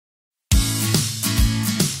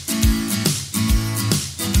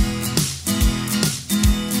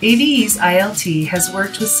AVE's ILT has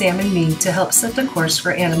worked with Sam and me to help set the course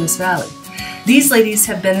for Animas Valley. These ladies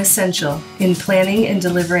have been essential in planning and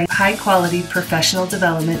delivering high-quality professional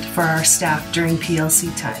development for our staff during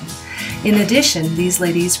PLC time. In addition, these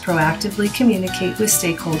ladies proactively communicate with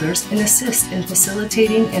stakeholders and assist in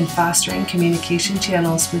facilitating and fostering communication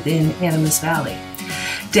channels within Animas Valley.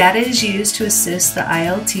 Data is used to assist the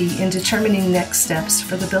ILT in determining next steps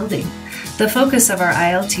for the building. The focus of our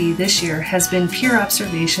ILT this year has been peer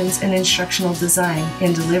observations and instructional design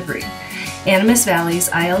and delivery. Animas Valley's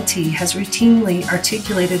ILT has routinely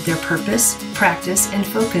articulated their purpose, practice, and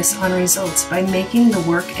focus on results by making the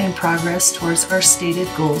work and progress towards our stated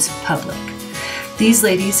goals public. These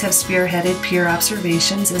ladies have spearheaded peer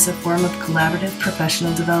observations as a form of collaborative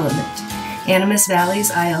professional development. Animas Valley's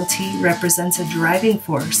ILT represents a driving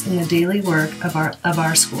force in the daily work of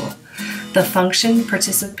our school. The function,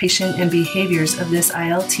 participation, and behaviors of this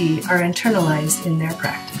ILT are internalized in their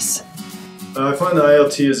practice. I find the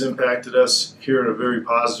ILT has impacted us here in a very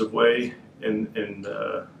positive way in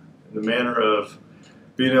the manner of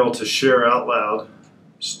being able to share out loud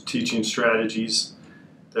teaching strategies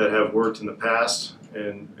that have worked in the past,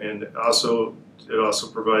 and it also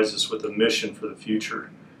provides us with a mission for the future.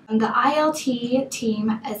 The ILT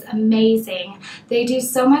team is amazing. They do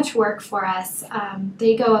so much work for us.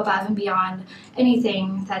 They go above and beyond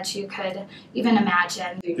anything that you could even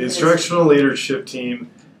imagine. The instructional leadership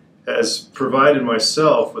team has provided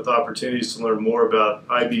myself with opportunities to learn more about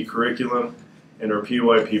IB curriculum and our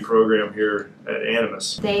PYP program here at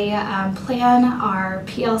Animas. They plan our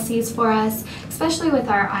PLCs for us, especially with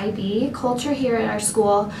our IB culture here at our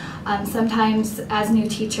school. Sometimes as new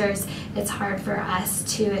teachers, it's hard for us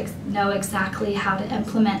to know exactly how to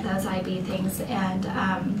implement those IB things, and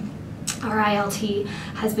our ILT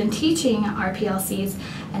has been teaching our PLCs,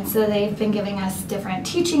 and so they've been giving us different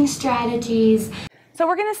teaching strategies. So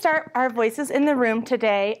we're going to start our Voices in the Room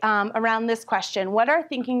today around this question: what are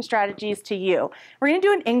thinking strategies to you? We're going to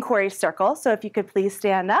do an inquiry circle, so if you could please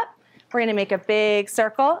stand up. We're going to make a big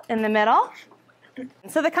circle in the middle.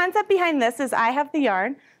 So the concept behind this is I have the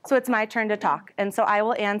yarn, so it's my turn to talk. And so I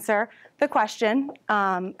will answer the question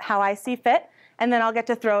how I see fit, and then I'll get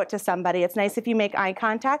to throw it to somebody. It's nice if you make eye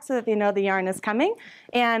contact so that they know the yarn is coming.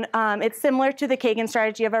 And it's similar to the Kagan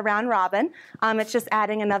strategy of a round robin. It's just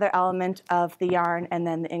adding another element of the yarn and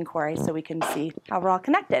then the inquiry so we can see how we're all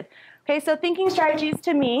connected. Okay, so thinking strategies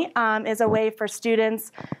to me is a way for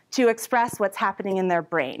students to express what's happening in their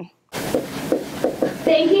brain.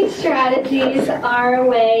 Thinking strategies are a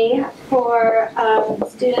way for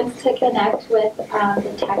students to connect with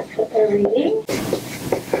the text that they're reading.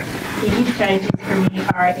 Thinking strategies for me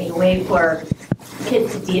are a way for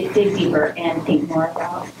kids to dig deeper and think more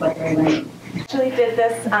about what they're learning. I actually did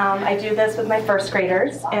this, I do this with my first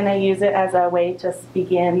graders, and I use it as a way to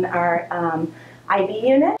begin our IB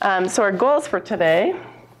unit. So our goals for today,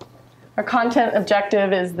 our content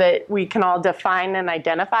objective is that we can all define and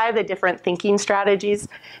identify the different thinking strategies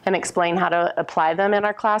and explain how to apply them in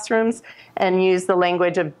our classrooms, and use the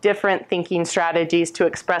language of different thinking strategies to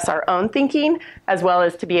express our own thinking, as well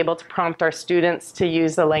as to be able to prompt our students to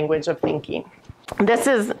use the language of thinking. This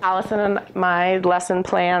is Allison and my lesson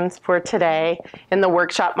plans for today in the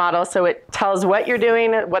workshop model. So it tells what you're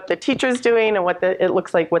doing, what the teacher's doing, and it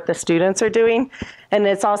looks like what the students are doing. And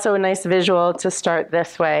it's also a nice visual to start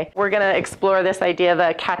this way. We're going to explore this idea of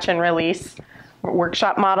the catch and release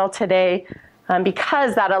workshop model today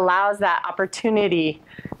because that allows that opportunity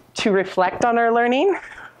to reflect on our learning.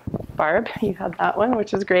 Barb, you had that one,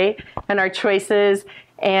 which is great. And our choices,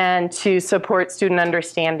 and to support student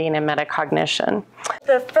understanding and metacognition.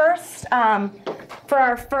 For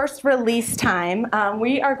our first release time,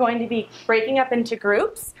 we are going to be breaking up into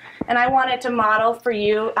groups, and I wanted to model for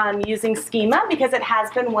you using schema because it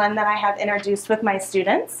has been one that I have introduced with my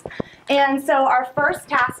students. And so our first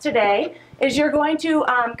task today is you're going to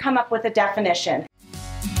come up with a definition.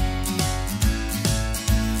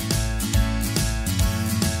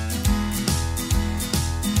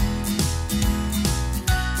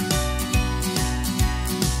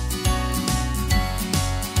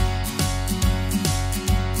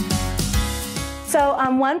 So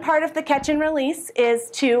one part of the catch and release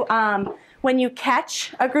is to, when you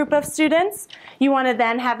catch a group of students, you want to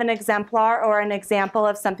then have an exemplar or an example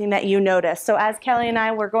of something that you notice. So as Kelly and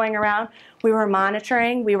I were going around, we were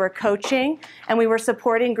monitoring, we were coaching, and we were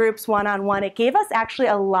supporting groups one-on-one. It gave us actually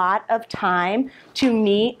a lot of time to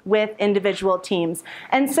meet with individual teams.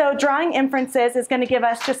 And so drawing inferences is going to give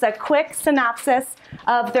us just a quick synopsis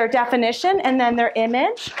of their definition and then their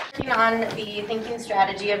image. Working on the thinking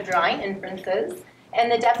strategy of drawing inferences, and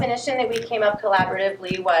the definition that we came up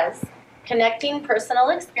collaboratively was connecting personal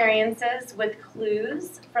experiences with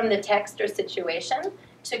clues from the text or situation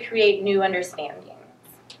to create new understandings.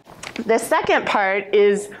 The second part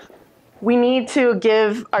is we need to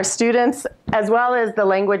give our students, as well as the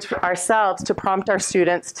language ourselves, to prompt our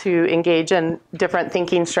students to engage in different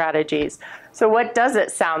thinking strategies. So what does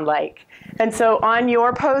it sound like? And so on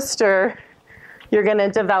your poster, you're going to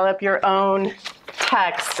develop your own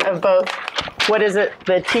text of both what does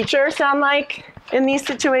the teacher sound like in these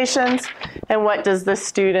situations, and what does the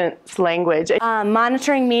student's language.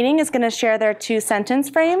 Monitoring Meeting is going to share their 2 sentence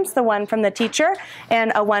frames, the one from the teacher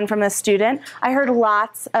and a one from a student. I heard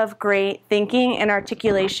lots of great thinking and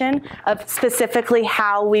articulation of specifically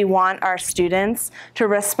how we want our students to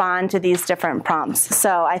respond to these different prompts.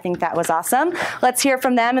 So I think that was awesome. Let's hear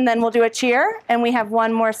from them and then we'll do a cheer, and we have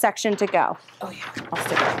one more section to go. Oh yeah, I'll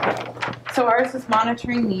stick with it. So ours is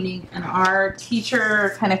Monitoring Meeting, and our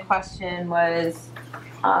teacher kind of question was,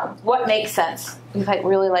 what makes sense? We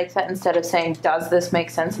really like that instead of saying, does this make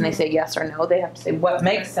sense? And they say yes or no. They have to say what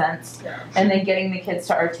makes sense. And then getting the kids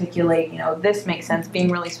to articulate, this makes sense.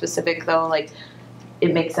 Being really specific though, like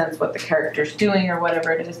it makes sense what the character's doing or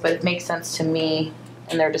whatever it is, but it makes sense to me.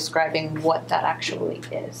 And they're describing what that actually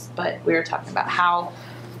is. But we were talking about how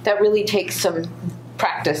that really takes some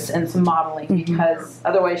practice and some modeling, because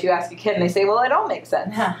otherwise you ask a kid and they say, well, it all makes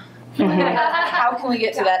sense. How can we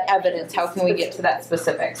get to that evidence? How can we get to that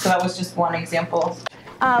specific? So that was just one example.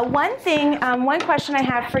 One question I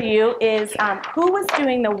have for you is who was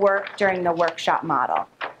doing the work during the workshop model?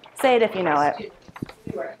 Say it if you know it.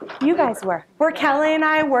 You guys were. Were Kelly and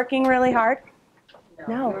I working really hard?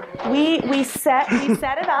 No. We set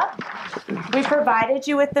it up. We provided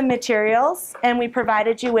you with the materials, and we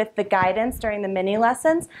provided you with the guidance during the mini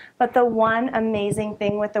lessons. But the one amazing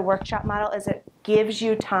thing with the workshop model is it gives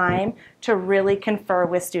you time to really confer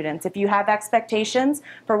with students. If you have expectations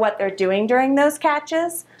for what they're doing during those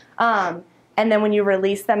catches, and then when you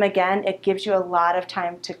release them again, it gives you a lot of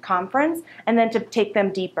time to conference and then to take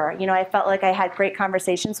them deeper. I felt like I had great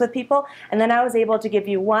conversations with people, and then I was able to give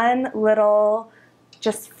you one little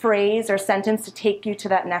just phrase or sentence to take you to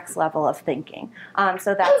that next level of thinking.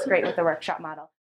 So that's great with the workshop model.